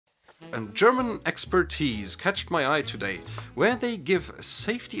and German expertise catched my eye today, where they give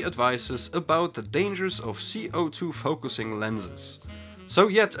safety advices about the dangers of CO2 focusing lenses. So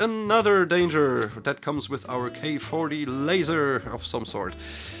yet another danger that comes with our K40 laser of some sort.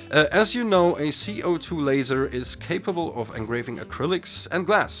 As you know, a CO2 laser is capable of engraving acrylics and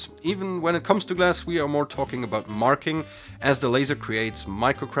glass. Even when it comes to glass, we are more talking about marking, as the laser creates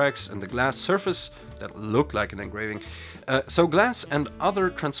microcracks in the glass surface that look like an engraving. So glass and other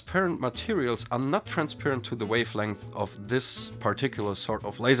transparent materials are not transparent to the wavelength of this particular sort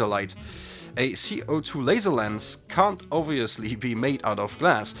of laser light. A CO2 laser lens can't obviously be made out of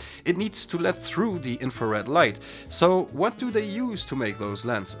glass. It needs to let through the infrared light. So what do they use to make those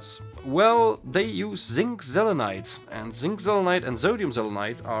lenses? Well, they use zinc selenide, and zinc selenide and sodium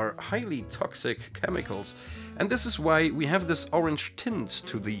selenide are highly toxic chemicals, and this is why we have this orange tint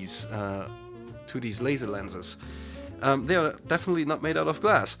to these laser lenses. They are definitely not made out of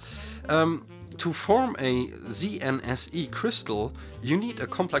glass. To form a ZNSE crystal, you need a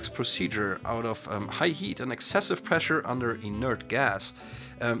complex procedure out of high heat and excessive pressure under inert gas.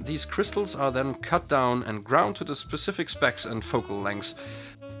 These crystals are then cut down and ground to the specific specs and focal lengths.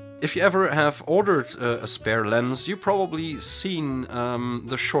 If you ever have ordered a spare lens, you've probably seen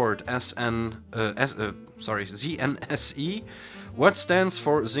the short ZNSE. What stands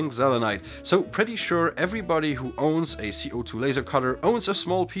for zinc selenide. So pretty sure everybody who owns a CO2 laser cutter owns a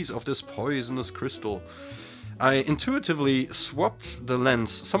small piece of this poisonous crystal. I intuitively swapped the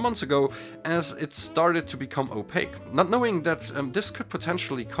lens some months ago as it started to become opaque, not knowing that this could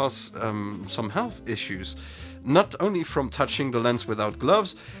potentially cause some health issues. Not only from touching the lens without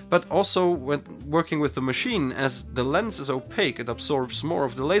gloves, but also when working with the machine. As the lens is opaque, it absorbs more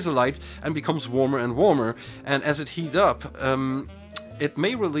of the laser light and becomes warmer and warmer, and as it heats up, it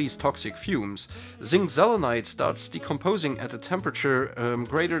may release toxic fumes. Zinc selenide starts decomposing at a temperature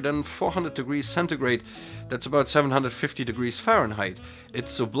greater than 400 degrees centigrade, that's about 750 degrees Fahrenheit. It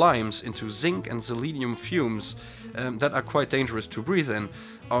sublimes into zinc and selenium fumes that are quite dangerous to breathe in.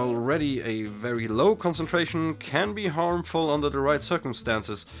 Already a very low concentration can be harmful under the right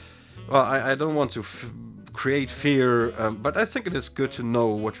circumstances. Well, I don't want to create fear, but I think it is good to know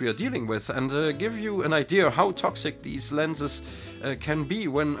what we are dealing with and give you an idea how toxic these lenses can be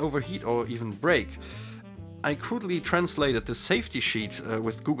when overheat or even break. I crudely translated the safety sheet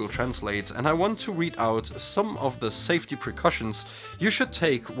with Google Translate, and I want to read out some of the safety precautions you should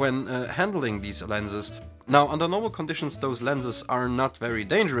take when handling these lenses. Now, under normal conditions, those lenses are not very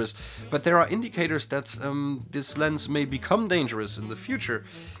dangerous, but there are indicators that this lens may become dangerous in the future.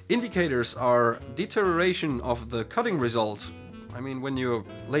 Indicators are deterioration of the cutting result. I mean, when your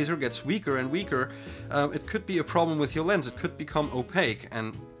laser gets weaker and weaker, it could be a problem with your lens. It could become opaque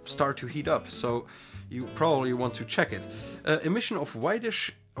and start to heat up, so you probably want to check it. Emission of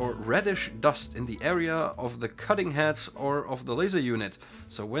whitish or reddish dust in the area of the cutting head or of the laser unit.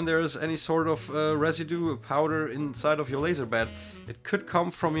 So when there is any sort of residue, powder inside of your laser bed, it could come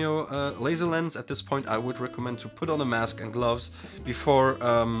from your laser lens. At this point, I would recommend to put on a mask and gloves before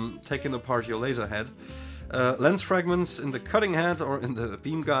taking apart your laser head. Lens fragments in the cutting head or in the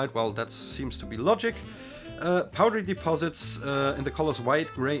beam guide, well, that seems to be logic. Powdery deposits in the colors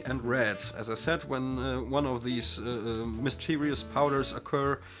white, gray and red. As I said, when one of these mysterious powders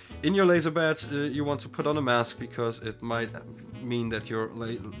occur in your laser bed, you want to put on a mask because it might mean that your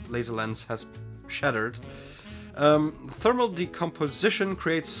laser lens has shattered. Thermal decomposition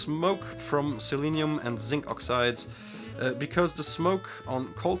creates smoke from selenium and zinc oxides. Because the smoke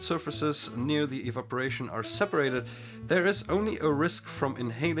on cold surfaces near the evaporation are separated, there is only a risk from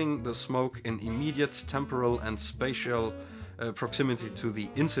inhaling the smoke in immediate temporal and spatial proximity to the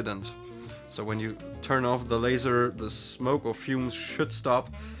incident. So when you turn off the laser, the smoke or fumes should stop,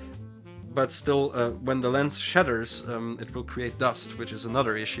 but still when the lens shatters, it will create dust, which is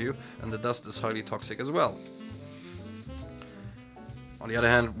another issue, and the dust is highly toxic as well. On the other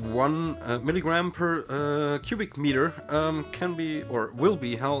hand, 1 milligram per cubic meter can be or will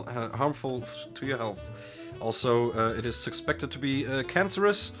be harmful to your health. Also, it is suspected to be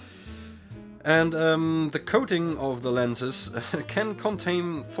cancerous, and the coating of the lenses can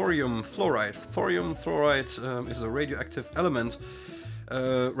contain thorium fluoride. Thorium fluoride is a radioactive element.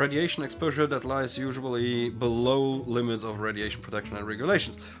 Radiation exposure that lies usually below limits of radiation protection and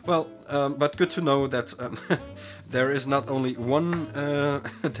regulations. Well, but good to know that there is not only one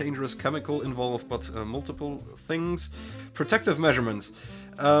dangerous chemical involved, but multiple things. Protective measurements,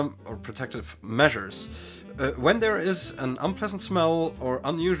 or protective measures. When there is an unpleasant smell or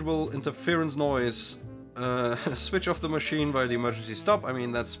unusual interference noise, switch off the machine by the emergency stop. I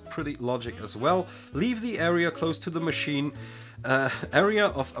mean, that's pretty logic as well. Leave the area close to the machine area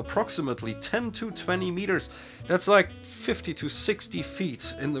of approximately 10 to 20 meters. That's like 50 to 60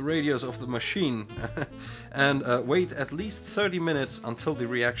 feet in the radius of the machine. And wait at least 30 minutes until the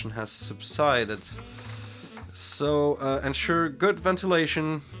reaction has subsided. So ensure good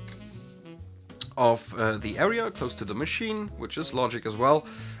ventilation of the area close to the machine, which is logic as well.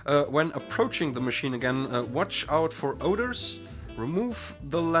 When approaching the machine again, watch out for odors. Remove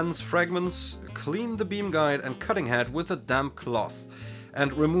the lens fragments, clean the beam guide and cutting head with a damp cloth,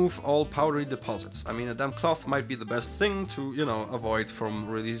 and remove all powdery deposits. I mean, a damp cloth might be the best thing to, you know, avoid from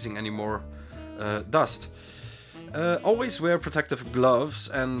releasing any more dust. Always wear protective gloves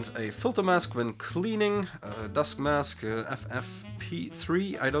and a filter mask when cleaning. Dust mask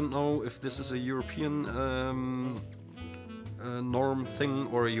FFP3. I don't know if this is a European norm thing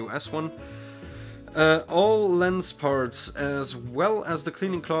or a US one. All lens parts, as well as the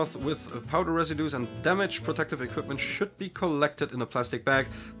cleaning cloth with powder residues and damaged protective equipment, should be collected in a plastic bag.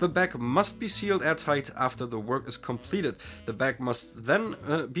 The bag must be sealed airtight after the work is completed. The bag must then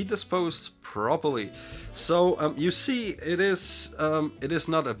be disposed properly. So you see, it is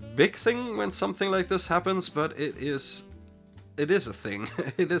not a big thing when something like this happens, but it is a thing.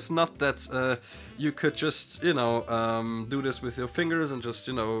 It is not that you could just, you know, do this with your fingers and just,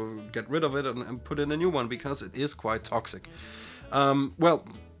 you know, get rid of it and put in a new one, because it is quite toxic. Well,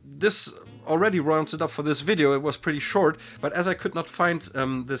 this already rounds it up for this video. It was pretty short, but as I could not find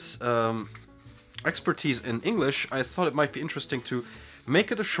this expertise in English, I thought it might be interesting to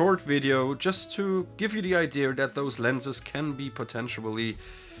make it a short video just to give you the idea that those lenses can be potentially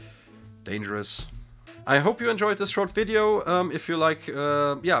dangerous. I hope you enjoyed this short video. If you like,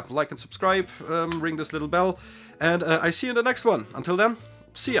 yeah, like and subscribe, ring this little bell, and I see you in the next one. Until then,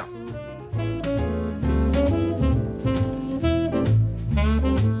 see ya!